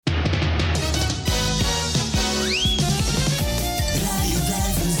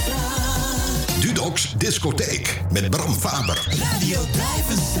Dudoks Discotheek met Bram Faber. Radio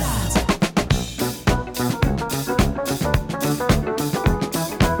Drijvenstraat.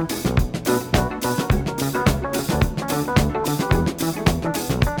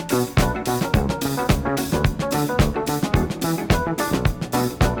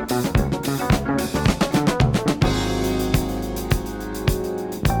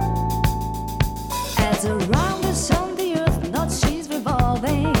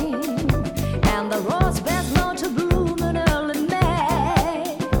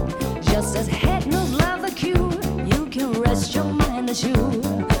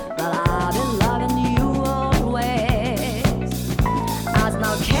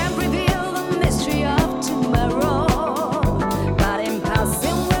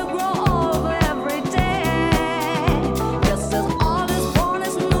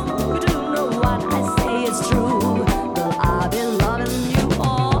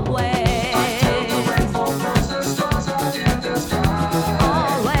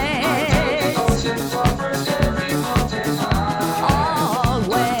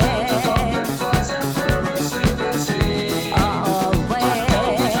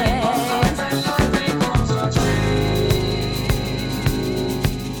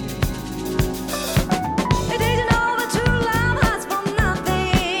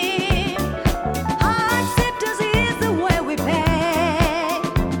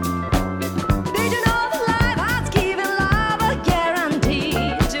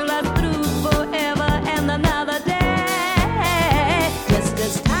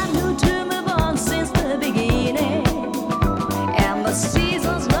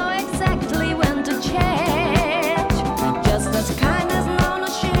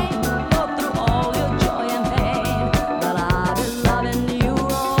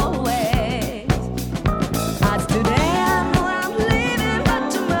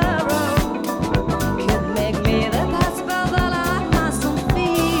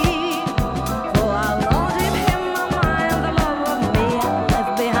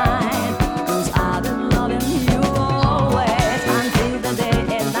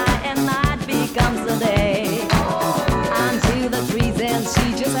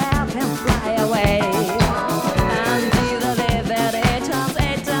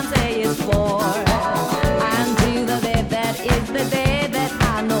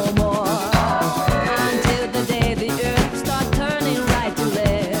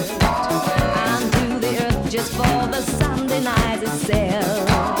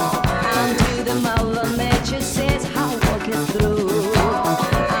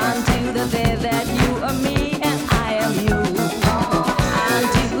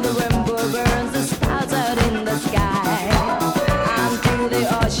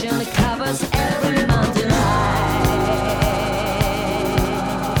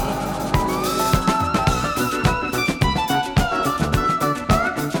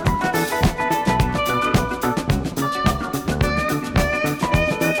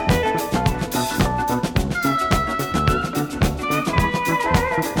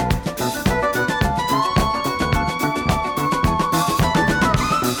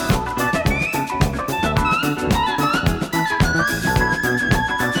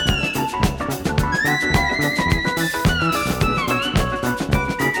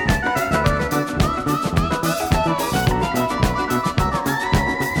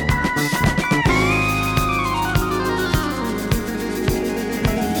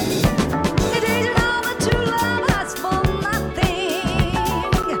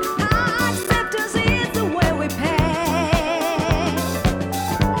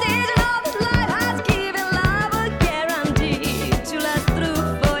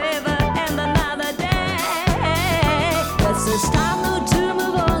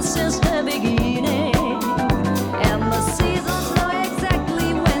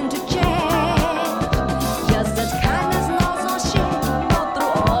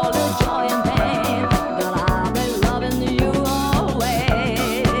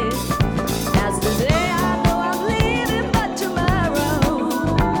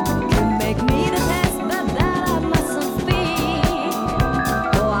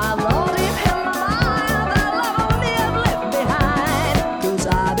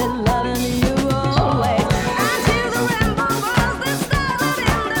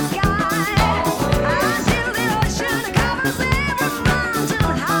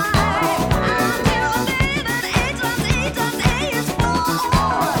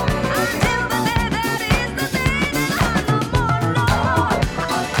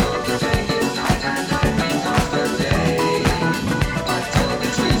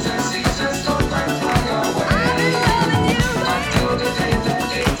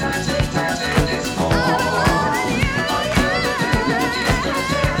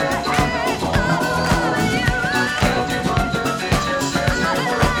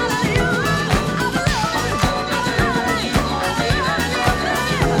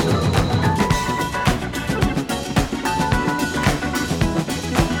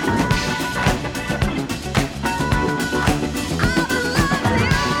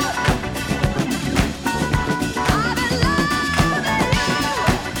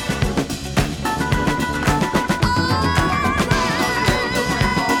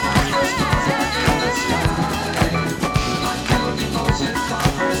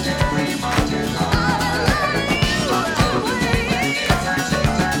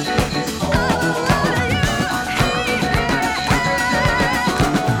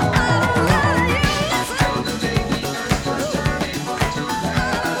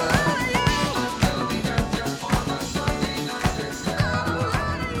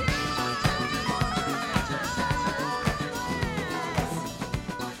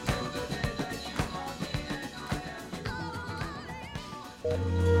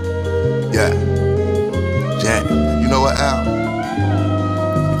 Yeah. Jack. You know what, Al?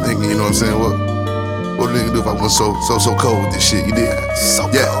 Thinking, you know what I'm saying? What would a nigga do if I wasn't so cold with this shit? You did? So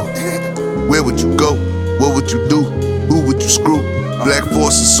cold. Where would you go? What would you do? Who would you screw? Black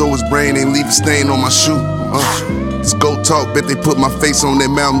forces, so his brain ain't leave a stain on my shoe. It's go talk, bet they put my face on that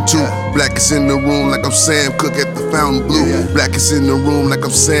mountain too. Black is in the room like I'm Sam Cooke at the Fountain Blue. Black is in the room like I'm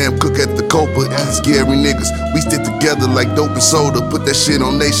Sam Cooke at the Copa. East Gary niggas, we stick together like dope and soda. Put that shit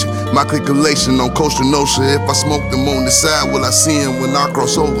on nation, my calculation on Costa Nostra. If I smoke them on the side, will I see him when I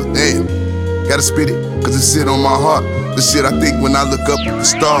cross over? Damn, gotta spit it, cause it sit on my heart. The shit I think when I look up at the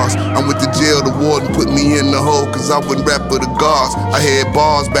stars. I'm with the jail, the warden put me in the hole, cause I wouldn't rap for the guards. I had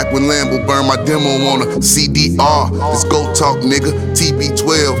bars back when Lambo burned my demo on a CDR. Let's go talk, nigga,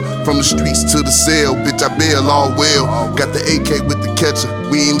 TB12. From the streets to the cell, bitch, I bail all well. Got the AK with the catcher,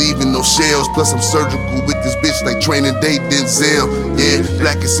 we ain't leaving no shells. Plus I'm surgical with this bitch like Training Day Denzel. Yeah,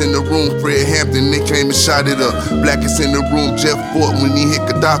 Blackest in the room, Fred Hampton, they came and shot it up. Blackest in the room, Jeff Fort when he hit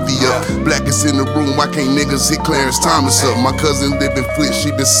Gaddafi up. Blackest in the room, why can't niggas hit Clarence Thomas up? My cousin live in Flint,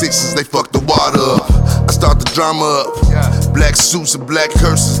 she been sick since they fucked the water up. I start the drama up. Black suits and black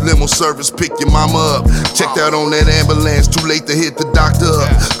curses, limo service, pick your mama up. Checked out on that ambulance, too late to hit the doctor up.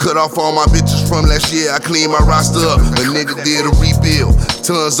 Cut off all my bitches from last year, I cleaned my roster up. A nigga did a rebuild,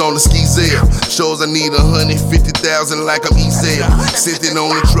 tons on the ski sale. Shows I need 150,000 like I'm E-Sale. Sitting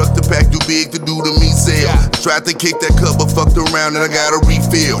on the truck, the pack too big to do the me sale. Tried to kick that cup, but fucked around and I got a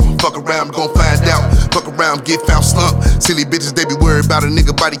refill. Fuck around, gon' find out. Fuck around, get found slumped. Silly bitches, they be worried about a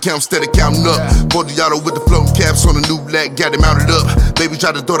nigga body count instead of counting up. Bordeaux with the floating caps on a new black, got it mounted up. Baby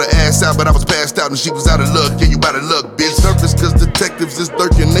tried to throw the ass out, but I was passed out and she was out of luck. Yeah, you out of luck, bitch. Nervous cause detectives is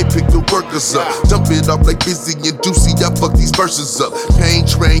lurking, they pick the workers up. Jump it up like Busy and Juicy, I fuck these verses up. Pain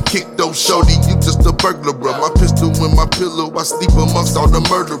train, kick those shorty, you just a burglar. My pistol in my pillow, I sleep amongst all the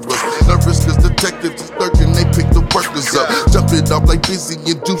murderers. Nervous cause detectives is lurking, they pick the workers up. Jump it up like Busy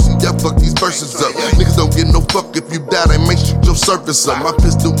and Juicy, I fuck these verses up. Niggas don't get no fuck if you die, they make sure your service up. My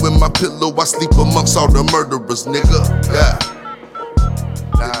pistol in my pillow, I sleep amongst all the murderers, nigga. Yeah.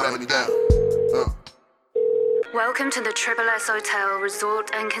 Welcome to the Triple S Hotel,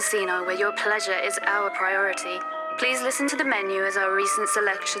 Resort and Casino, where your pleasure is our priority. Please listen to the menu as our recent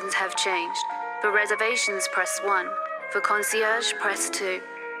selections have changed. For reservations, press 1. For concierge, press 2.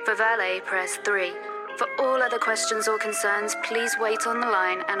 For valet, press 3. For all other questions or concerns, please wait on the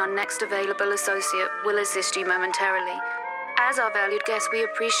line and our next available associate will assist you momentarily. As our valued guests, we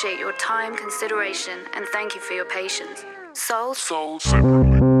appreciate your time, consideration, and thank you for your patience. Sold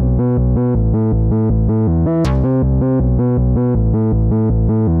separately.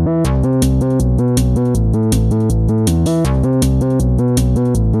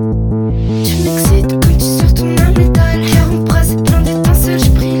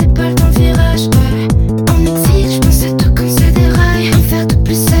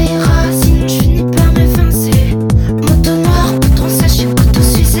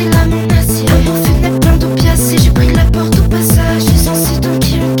 J'ai pris la porte au passage, j'ai censé donc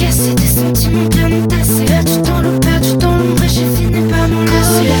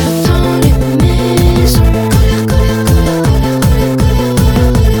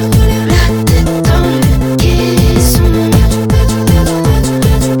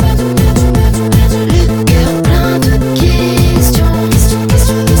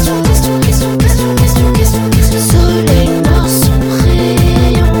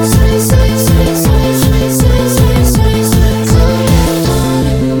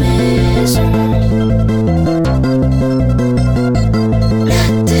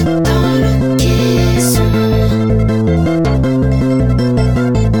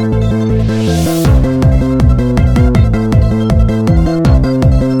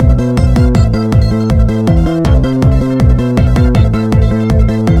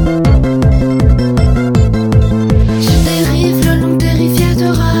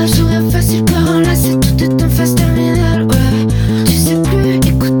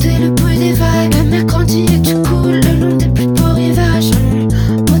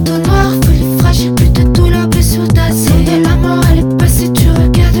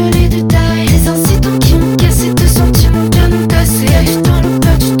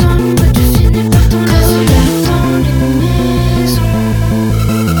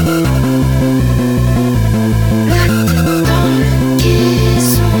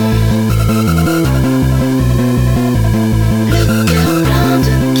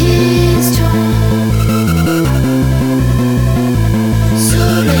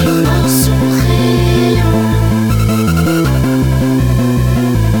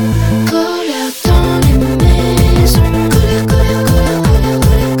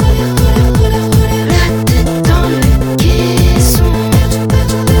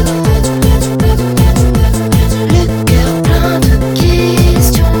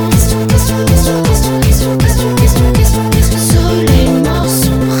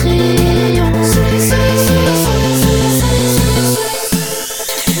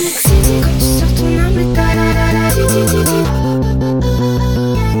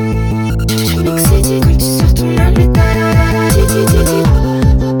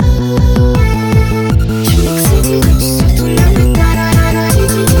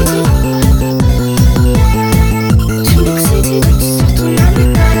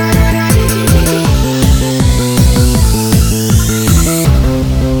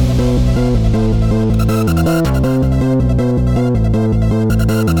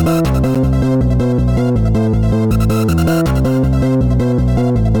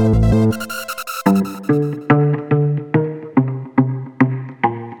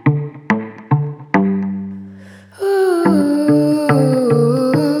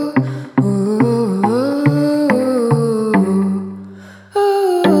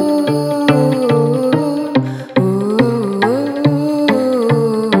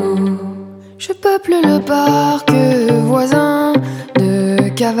peuple le parc voisin de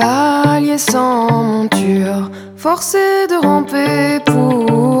cavaliers sans monture, forcés de ramper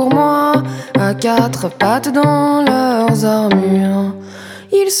pour moi à quatre pattes dans leurs armures.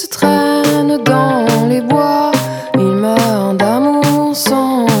 Ils se traînent dans les bois, ils meurent d'amour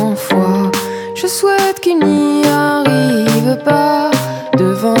sans foi. Je souhaite qu'ils n'y arrivent pas, de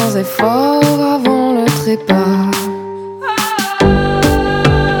vains efforts avant le trépas.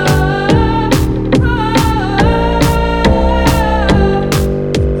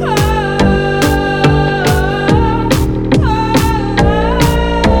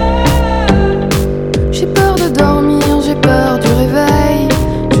 J'ai peur de dormir, j'ai peur du réveil.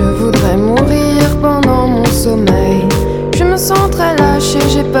 Je voudrais mourir pendant mon sommeil. Je me sens très lâchée,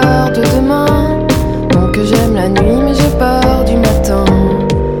 j'ai peur de demain. Donc j'aime la nuit mais j'ai peur du matin.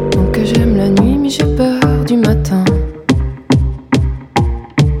 Donc j'aime la nuit mais j'ai peur du matin.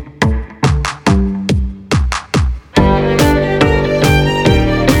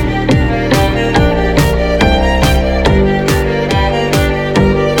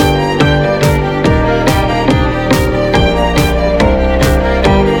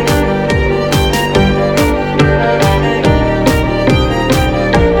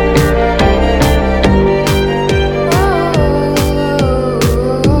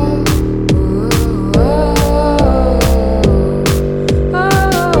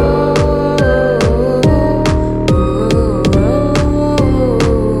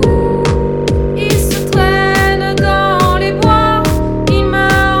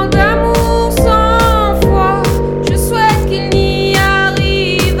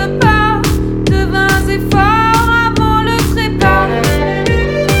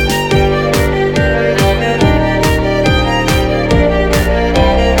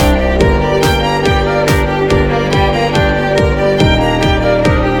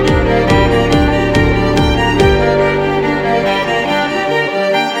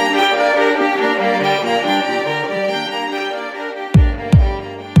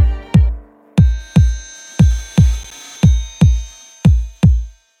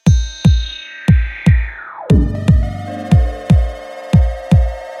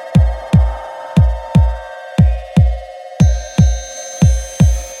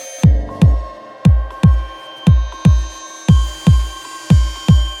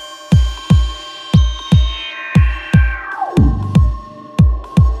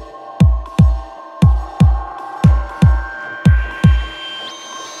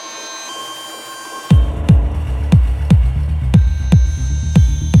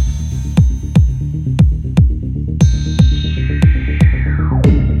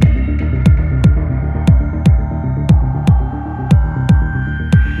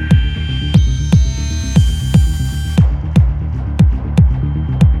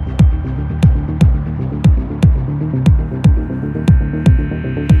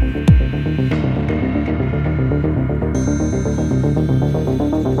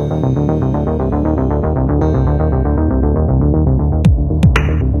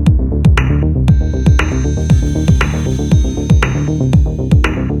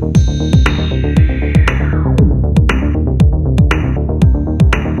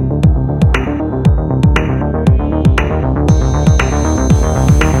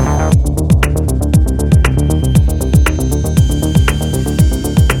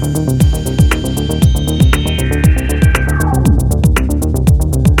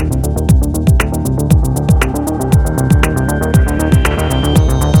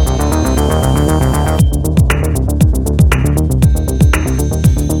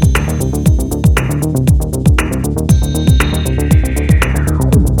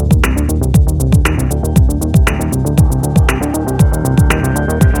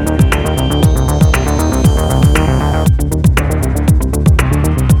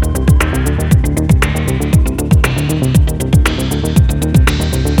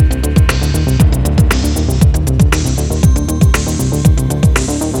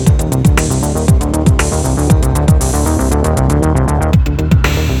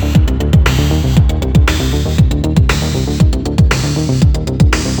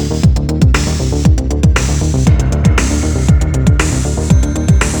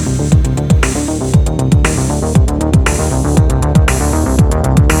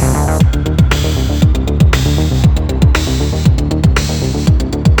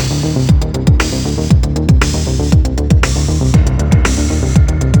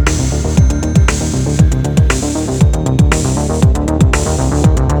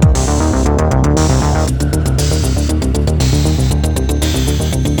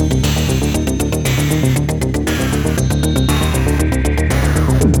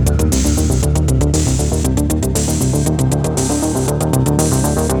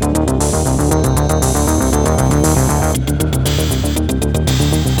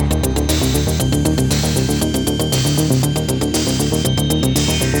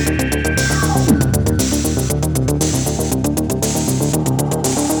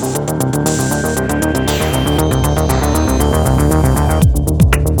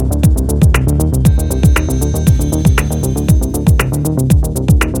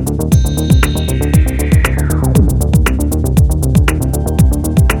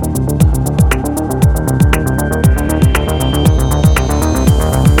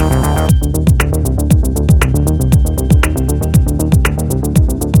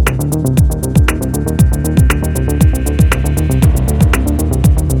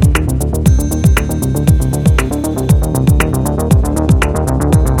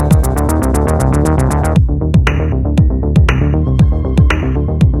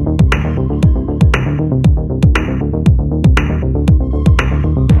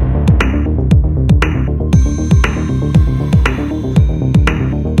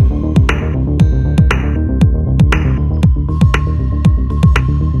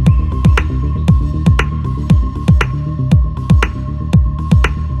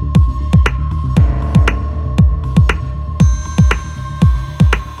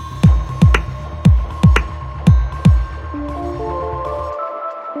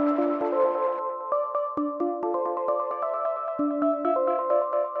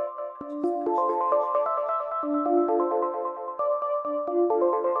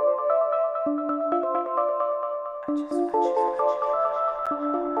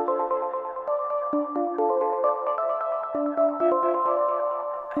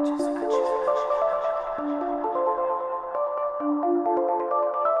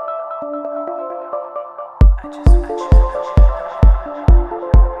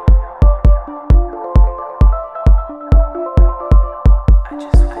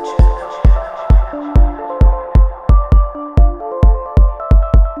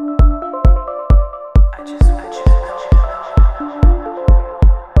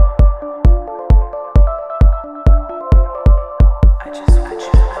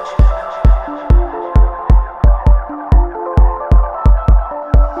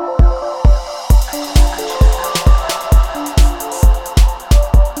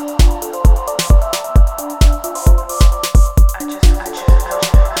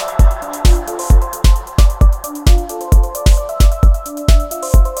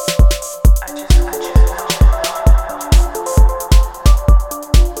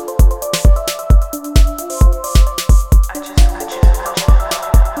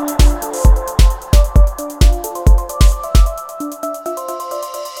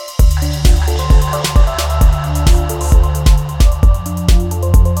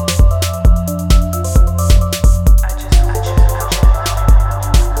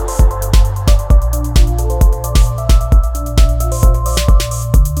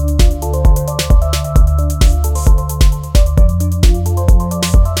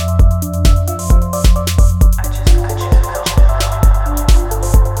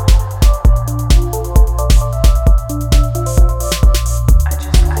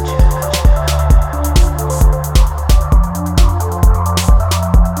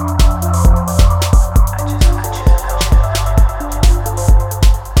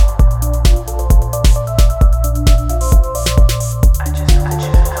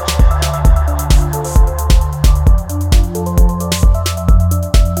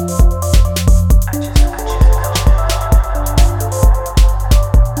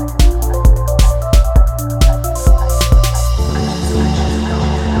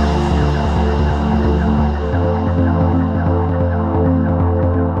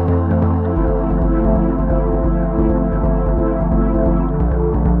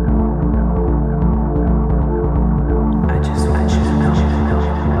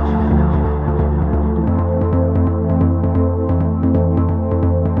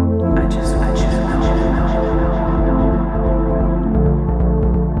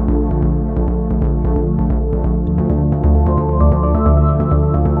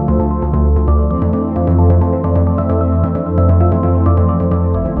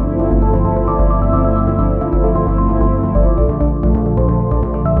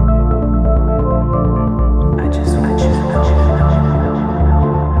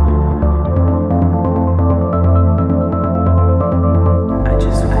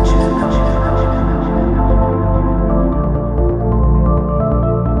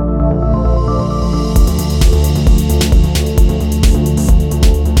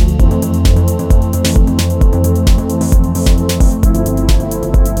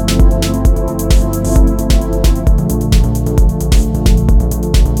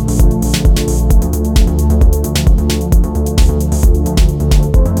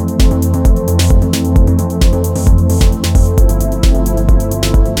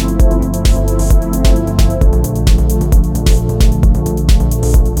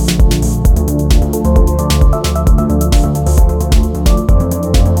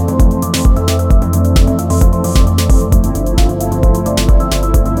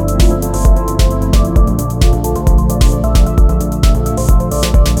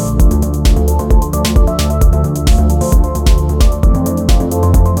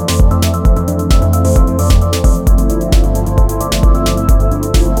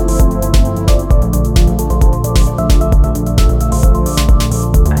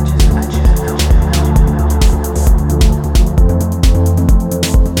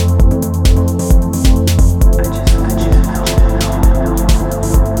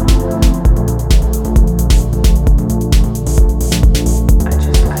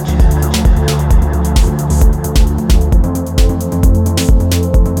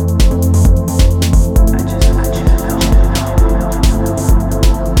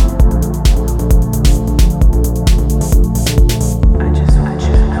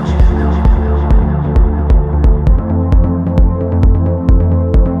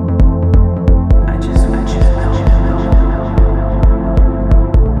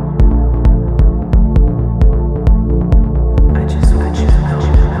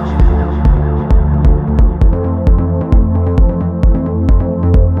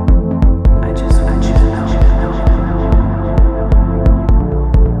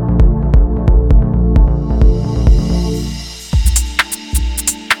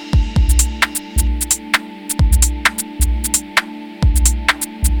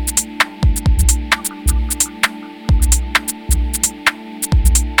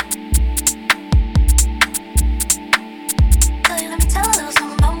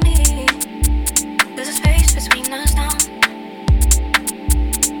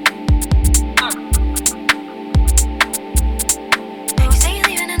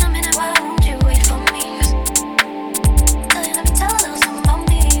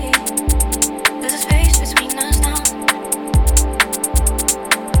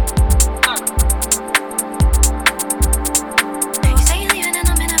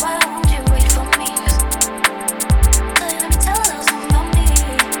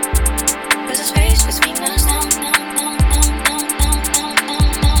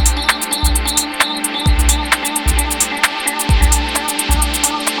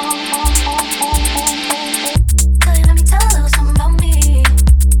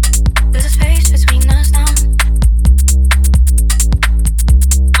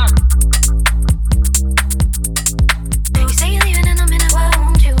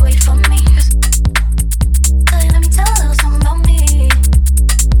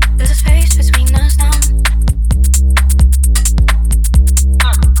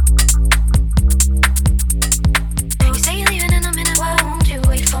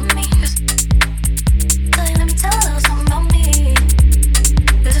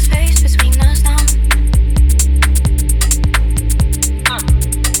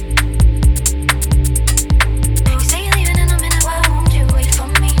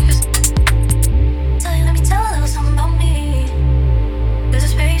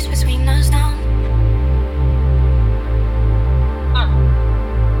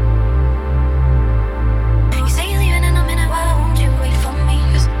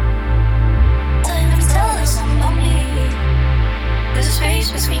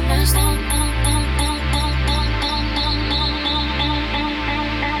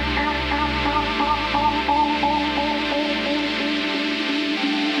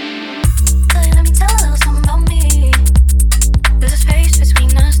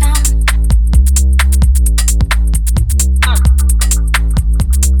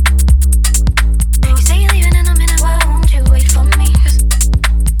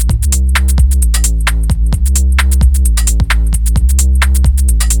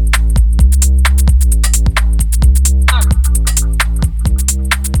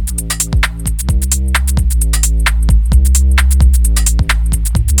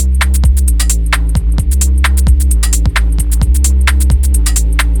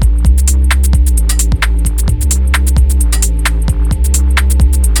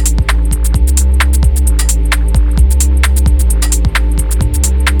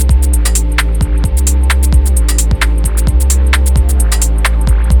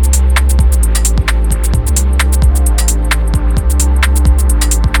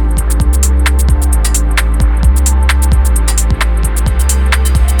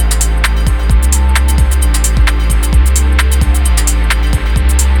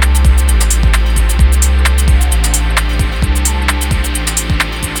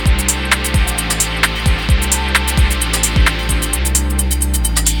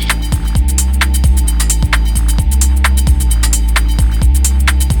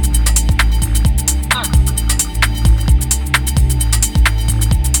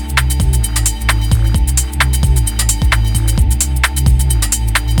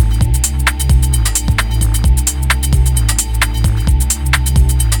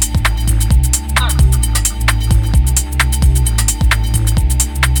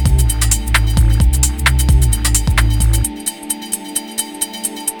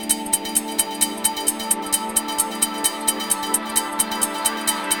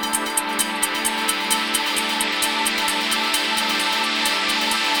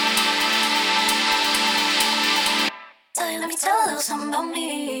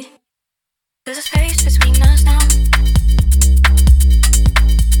 me. There's a space between us now.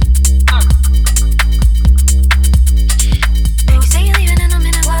 And you say you're leaving in a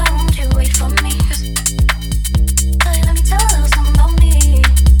minute, why won't you wait for me? 'Cause let me tell you something about me.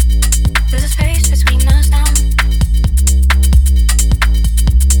 There's a space between us now.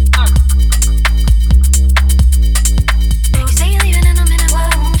 And you say you're leaving in a minute, why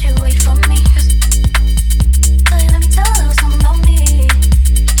won't you wait for me? 'Cause let me tell you something about me.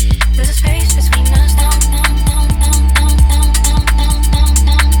 There's a space between us now.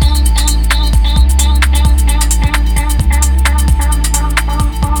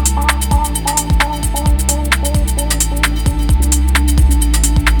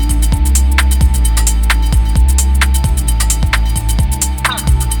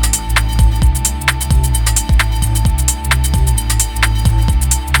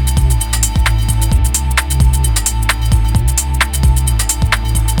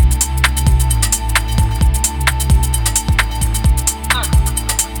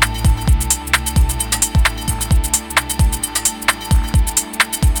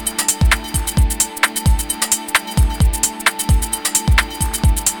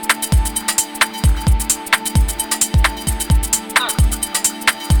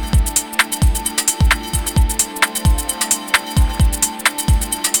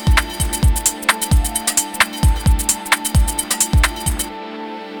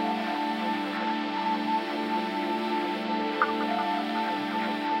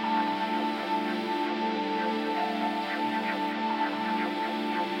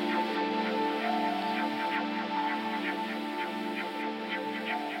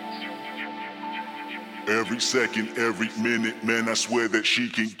 Every second, every minute, man, I swear that she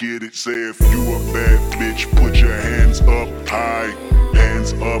can get it. Say if you a bad bitch, put your hands up high.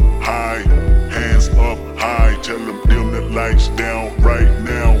 Hands up high, hands up high. Tell them dim the lights down right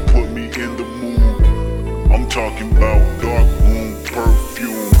now. Put me in the mood. I'm talking about dark room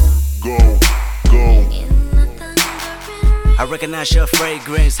perfume. Go, go. I recognize your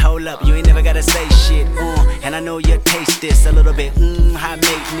fragrance, hold up, you ain't never gotta say shit, and I know you taste this a little bit, high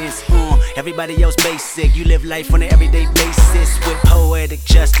maintenance, everybody else basic, you live life on an everyday basis with poetic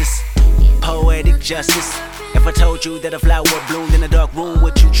justice, poetic justice. If I told you that a flower bloomed in a dark room,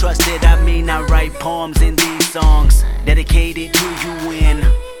 would you trust it? I mean, I write poems in these songs, dedicated to you when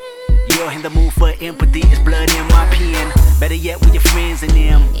you're in the mood for empathy, it's blood in my pen. Better yet with your friends and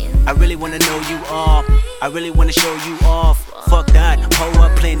them. I really wanna know you all, I really wanna show you off. Fuck that, pour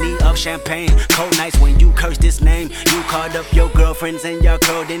up plenty of champagne. Cold nights when you curse this name. You called up your girlfriends and y'all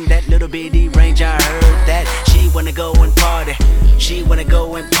curled in that little bitty range. I heard that she wanna go and party, she wanna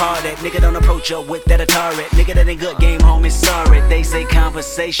go and party. Nigga don't approach her with that Atari. Nigga that ain't good, game home is sorry. They say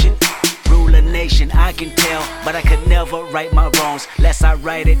conversation rule a nation, I can tell, but I could never right my wrongs lest I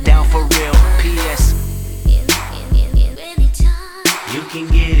write it down for real. P.S. You can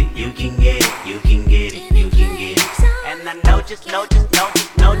get it, you can get it, you can get it, you can get it. And I know just what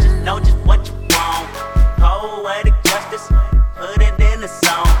you want. Poetic justice, put it in the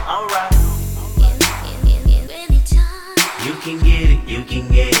song, alright. You can get it, you can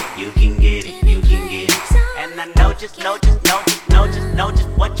get it, you can get it, you can get it. And I know just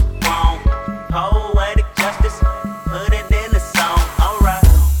what you want. Poetic justice, put it in the song, alright.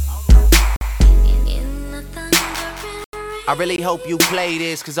 I really hope you play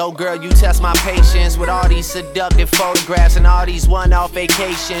this, cause oh girl, you test my patience with all these seductive photographs and all these one-off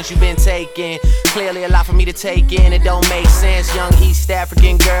vacations you've been taking. Clearly a lot for me to take in, it don't make sense. Young East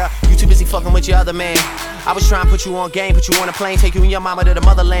African girl, you too busy fucking with your other man. I was trying to put you on game, put you on a plane, take you and your mama to the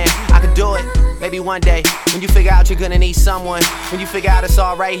motherland. I could do it, maybe one day, when you figure out you're gonna need someone. When you figure out it's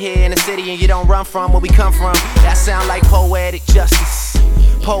all right here in the city and you don't run from where we come from. That sound like poetic justice,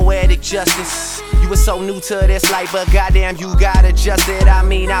 poetic justice. You were so new to this life, but goddamn you got adjusted. I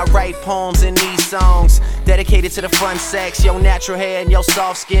mean, I write poems in these songs dedicated to the fun sex, your natural hair and your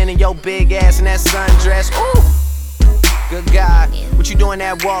soft skin and your big ass and that sundress. Ooh, good God, what you doing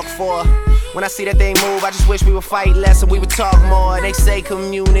that walk for? When I see that thing move, I just wish we would fight less and we would talk more. They say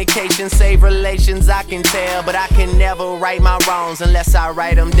communication save relations, I can tell, but I can never right my wrongs unless I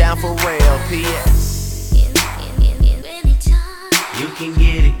write them down for real. P.S. You can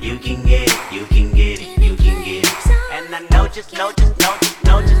get it, you can get it, you can get it, you can get it. And I know just what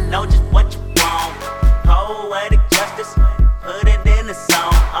you want. Poetic justice, put it in the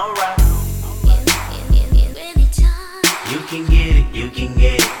song, alright. You can get it, you can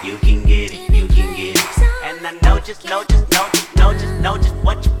get it, you can get it, you can get it. And I know just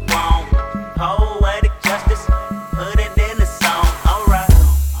what you want. Poetic justice, put it in the song, alright.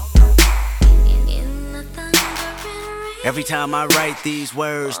 Every Every time I write these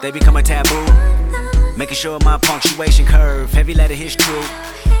words, they become a taboo. Making sure my punctuation curve, heavy letter hits true.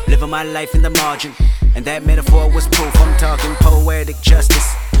 Living my life in the margin, and that metaphor was proof. I'm talking poetic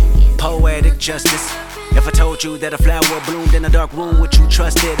justice, poetic justice. If I told you that a flower bloomed in a dark room, would you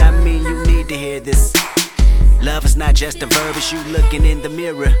trust it? I mean, you need to hear this. Love is not just a verb, it's you looking in the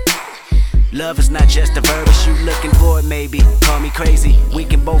mirror. Love is not just a verb, it's you looking for it, maybe. Call me crazy, we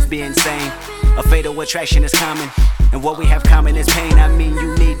can both be insane. A fatal attraction is common, and what we have common is pain. I mean,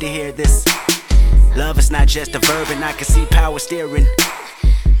 you need to hear this. Love is not just a verb, and I can see power steering.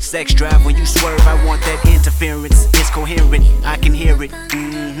 Sex drive when you swerve, I want that interference. It's coherent, I can hear it.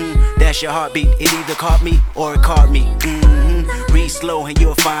 That's your heartbeat, it either caught me or it caught me. Read slow and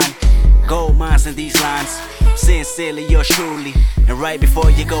you'll find gold mines in these lines. Sincerely, yours truly. And right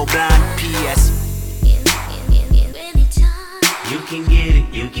before you go blind, P.S. You can get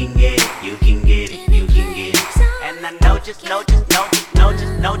it, you can get it, you can get it, you can get it. And I know just what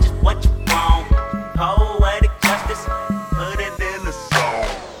you want. Poetic justice, put it in the song.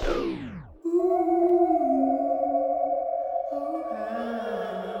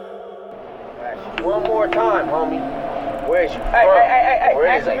 One more time, homie. Where's you from? Hey,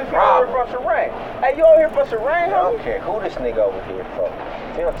 Where is ask him a if you over problem? here for some rain. Hey, you over here for some rain, I homie? don't care who this nigga over here for.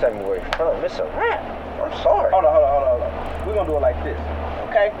 He don't tell me where he's from. It's a rap. I'm sorry. Hold on. We're gonna do it like this,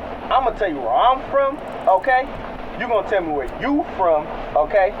 okay? I'm gonna tell you where I'm from, okay? You gonna tell me where you from,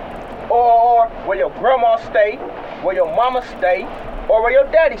 okay? Or where your grandma stay, where your mama stay, or where your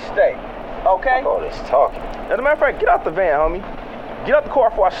daddy stay, okay? Fuck all this talking. As a matter of fact, get out the van, homie. Get out the car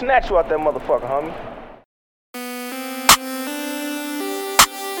before I snatch you out that motherfucker, homie.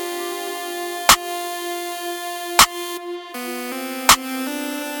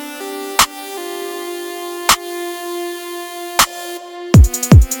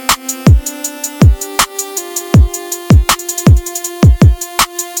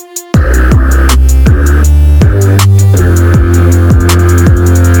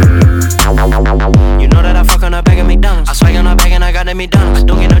 McDonald's. I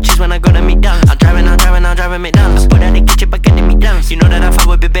don't get no cheese when I go to McDonald's. I'm driving McDonald's. I put out the kitchen bucket to McDonald's. You know that I fuck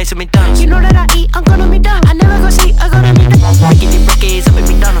with big bass at McDonald's. You know that I eat, I'm gonna McDonald's. I never go see, I go to McDonald's. I get the brickies up at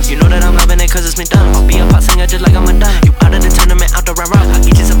McDonald's. You know that I'm loving it cause it's McDonald's. I'll be a pop singer just like I'm Madonna. You out of the tournament, out the round. I'll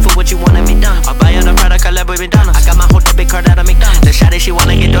get you some food, what you want at McDonald's. I'll buy you the product, I love with McDonald's. I got my whole debit card out of McDonald's. The shot that she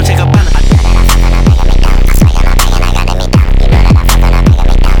wanna get, don't take a banana.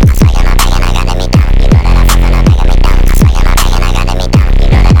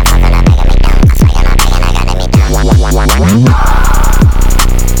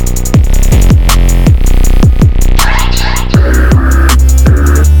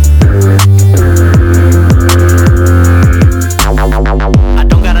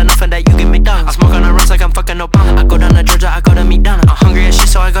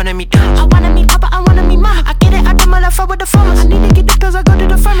 I wanna meet Papa, I wanna meet Mama. I get it, I do my life with the farmers. I need to get the pills, I go to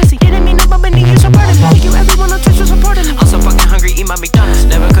the pharmacy. Didn't mean no, but need you supporting me. You everyone on Twitch was supporting me. I'm so fucking hungry, eat my McDonald's.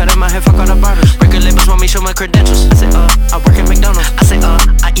 Never cut in my head, fuck all the barbers. Break a labels, want me show my credentials. I said, I work at McDonald's. I said,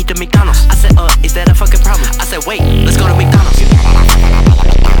 I eat the McDonald's. I said, is that a fucking problem? I said, wait, let's go to McDonald's.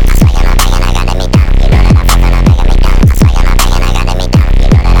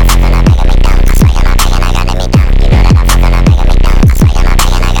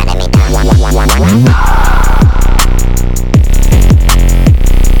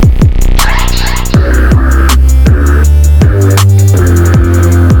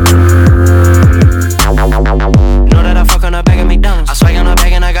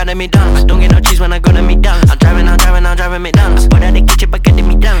 McDonald's. I don't get no cheese when I go to McDonald's. I'm driving McDonald's. I put out the kitchen bucket to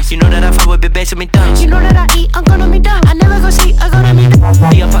McDonald's. You know that I fuck with big bass at McDonald's. You know that I eat, I'm gonna McDonald's. I never go see, I go to McDonald's.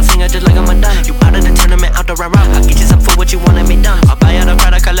 Be a pop singer just like I'm Madonna. You out of the tournament, out the round. I'll get you some food, what you want at McDonald's. I'll buy you the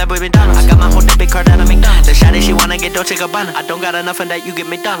product, I love with McDonald's. I got my whole debit card out of McDonald's. The shot that she wanna get, don't take a banana. I don't got enough of that, you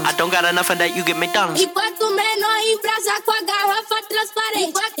get McDonald's. I don't got enough of that, you get McDonald's. Enquanto menor embrasa com a garrafa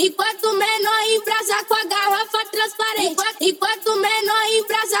transparente. Enquanto menor embrasa com a garrafa transparente. Enquanto menor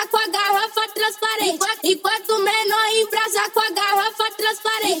embrasa com a garrafa transparente. Enquanto menor embrasa com a garrafa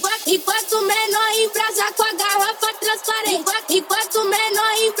transparente. Enquanto menor embrasa com a garrafa transparente. Enquanto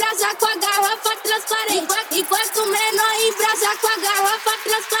menor embrasa com a garrafa transparente. Enquanto menor embrasa com a garrafa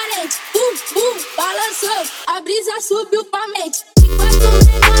transparente. Balançou, a brisa subiu pra mente. Enquanto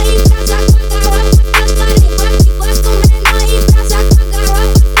menor embrasa com a garrafa transparente. Enquanto menor embrasa com a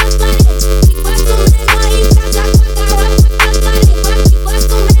garrafa transparente. Enquanto menor embrasa com a garrafa transparente.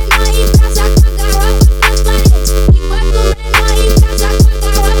 Enquanto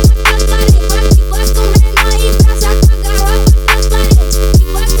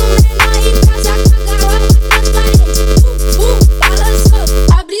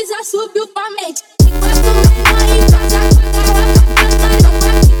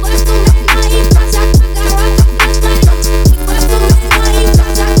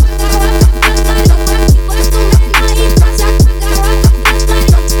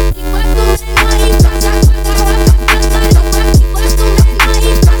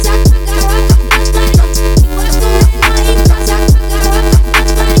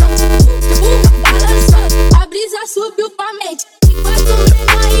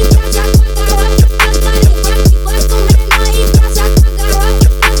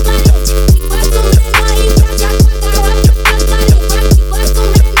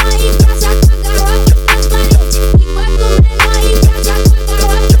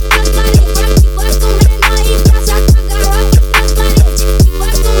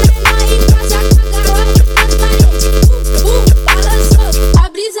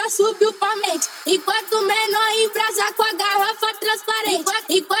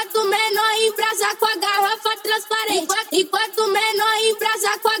Enquanto menor embrasa com a garrafa transparente. Enquanto menor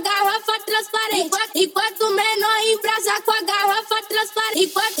embrasa com a garrafa transparente. Enquanto menor embrasa com a garrafa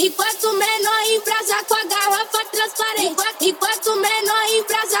transparente. Enquanto menor embrasa com a garrafa transparente. Enquanto menor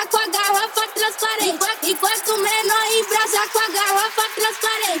embrasa com a garrafa transparente. Enquanto menor embrasa com a garrafa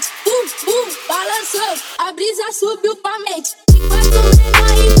transparente. Balançou, a brisa subiu pra mente. Enquanto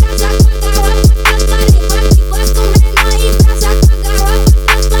menor embrasa com a garrafa transparente. Enquanto menor embrasa com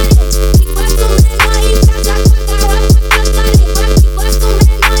a garrafa transparente. Enquanto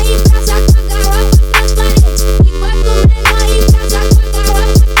menor embrasa com a garrafa transparente. Enquanto menor embrasa com a garrafa transparente. Enquanto menor embrasa com a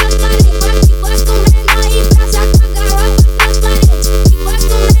garrafa transparente. Enquanto menor embrasa com a garrafa transparente.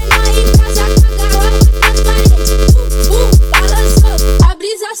 Enquanto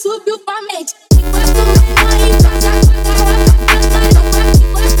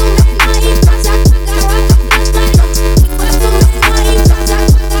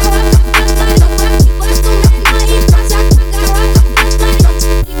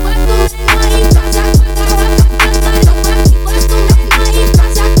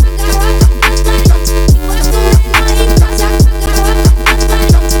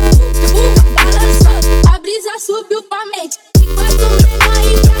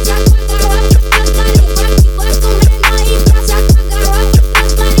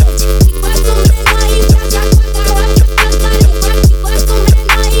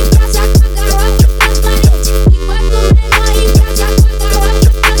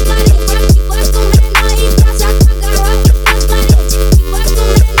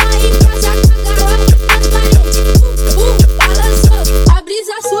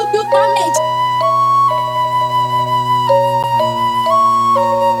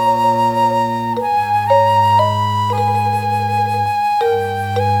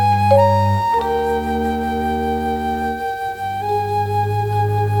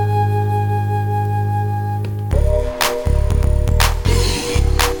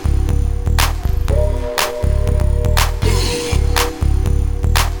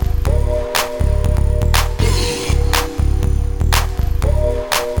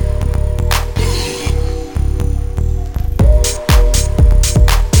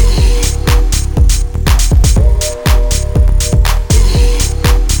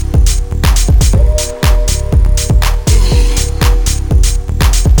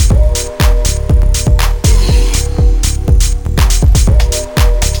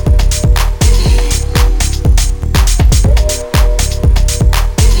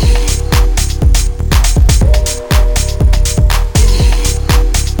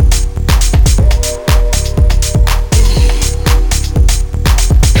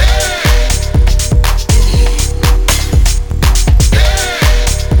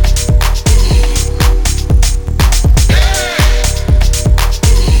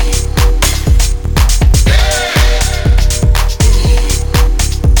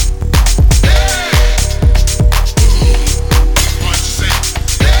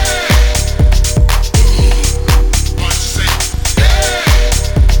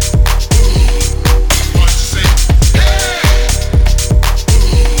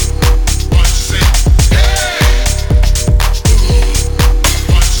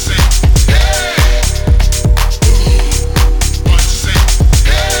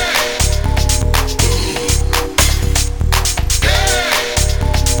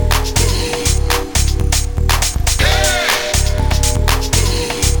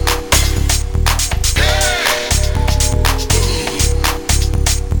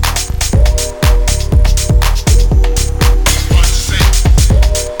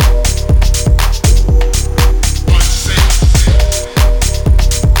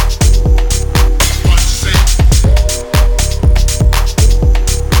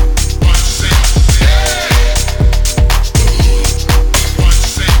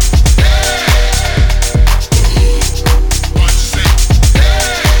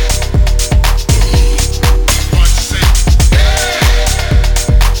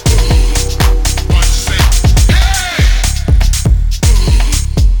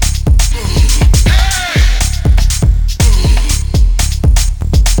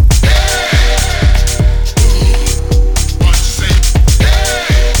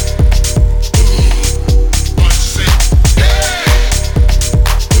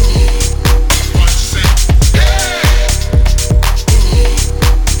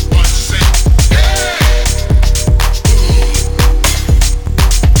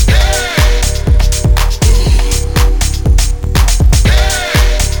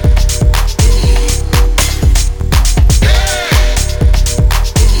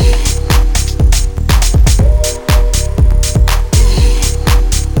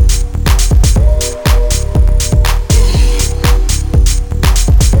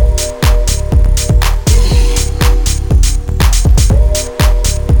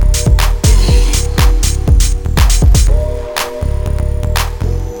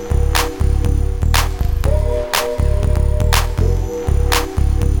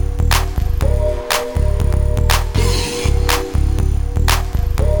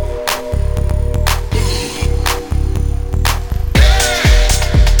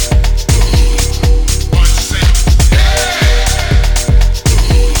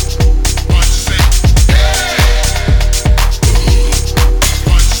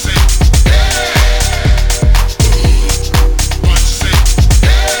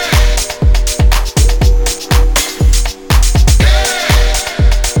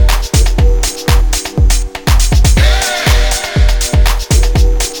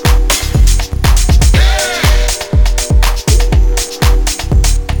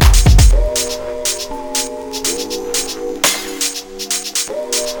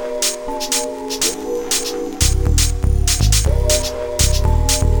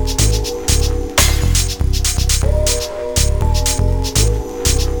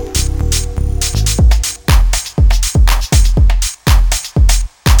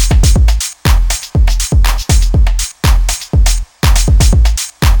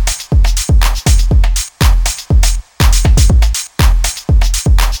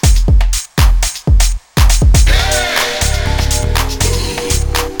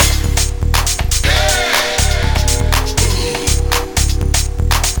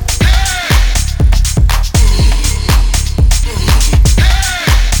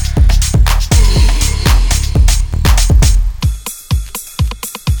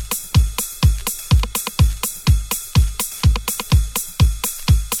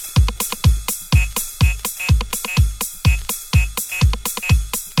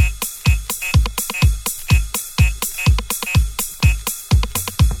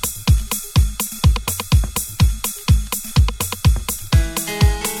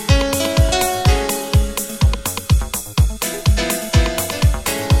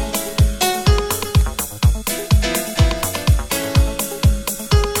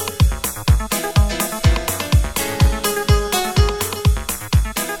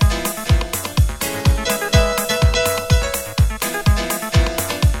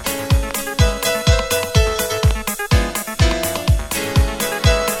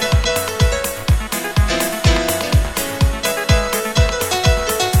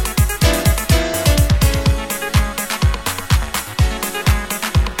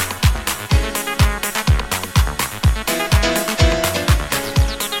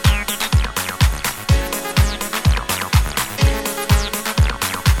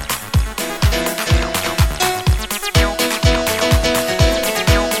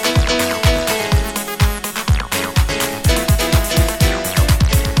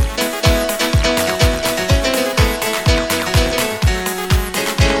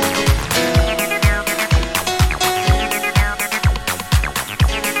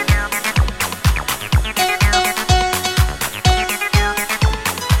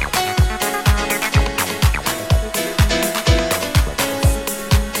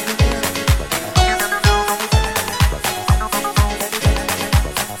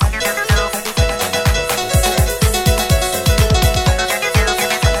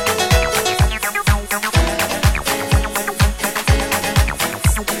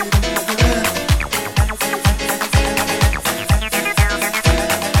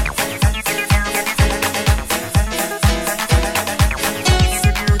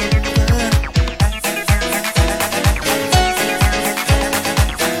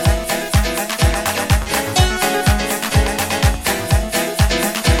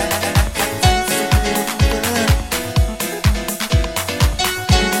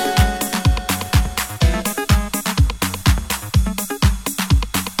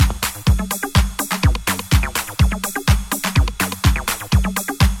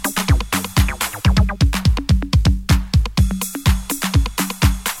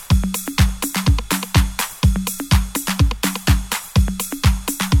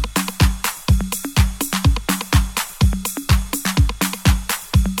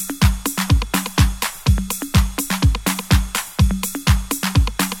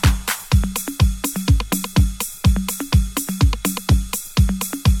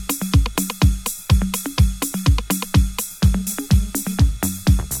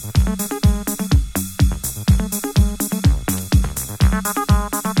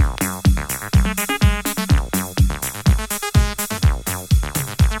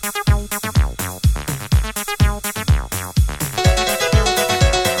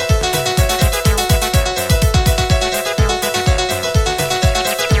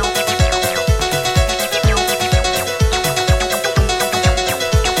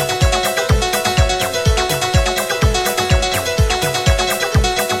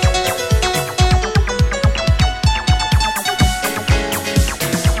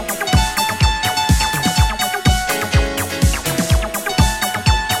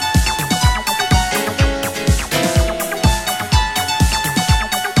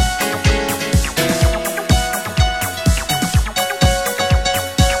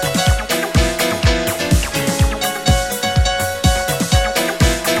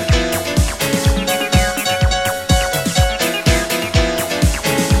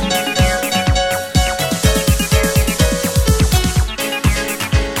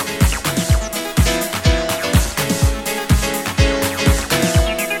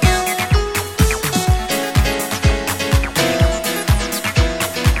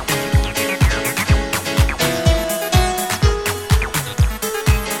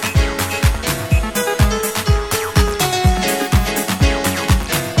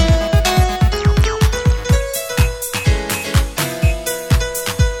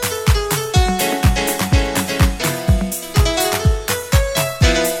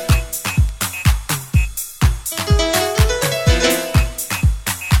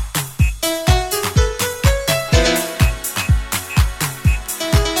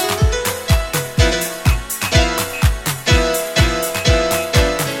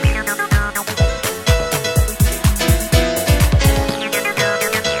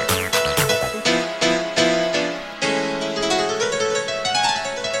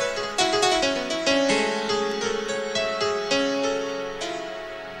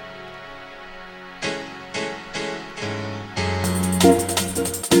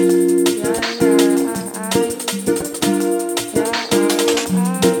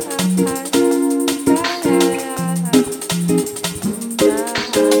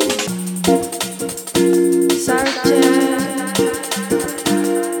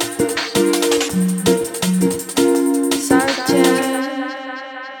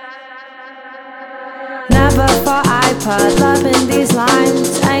put love in these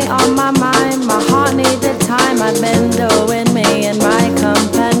lines. Ain't on my mind, my heart needed time. I've been doing me in my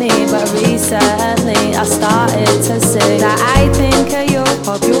company, but recently I started to see that I think of you,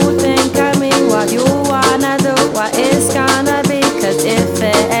 hope you think of me. What you wanna do, what it's gonna be. Cause if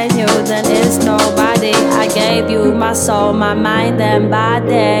it ain't you, then it's nobody. I gave you my soul, my mind and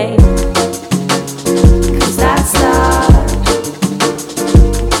body. Cause that's love.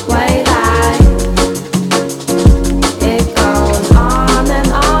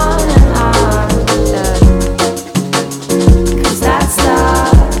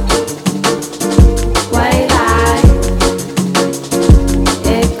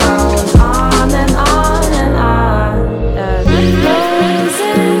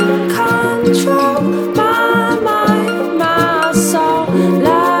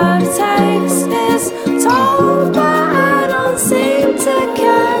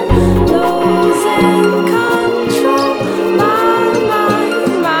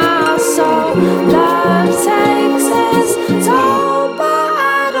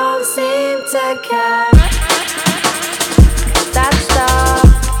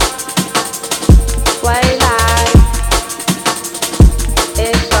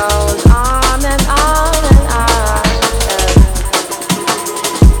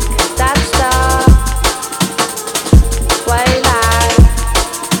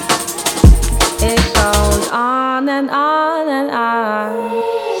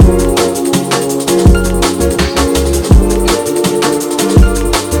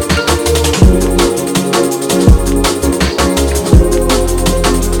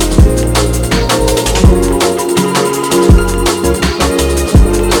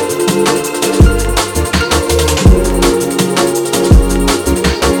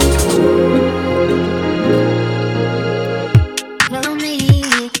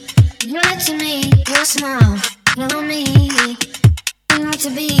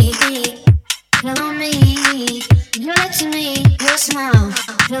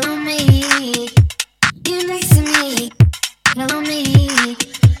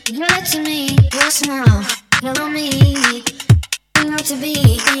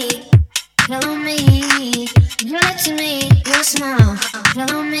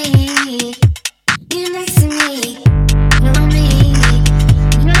 Hello me, you next to me. Hello me.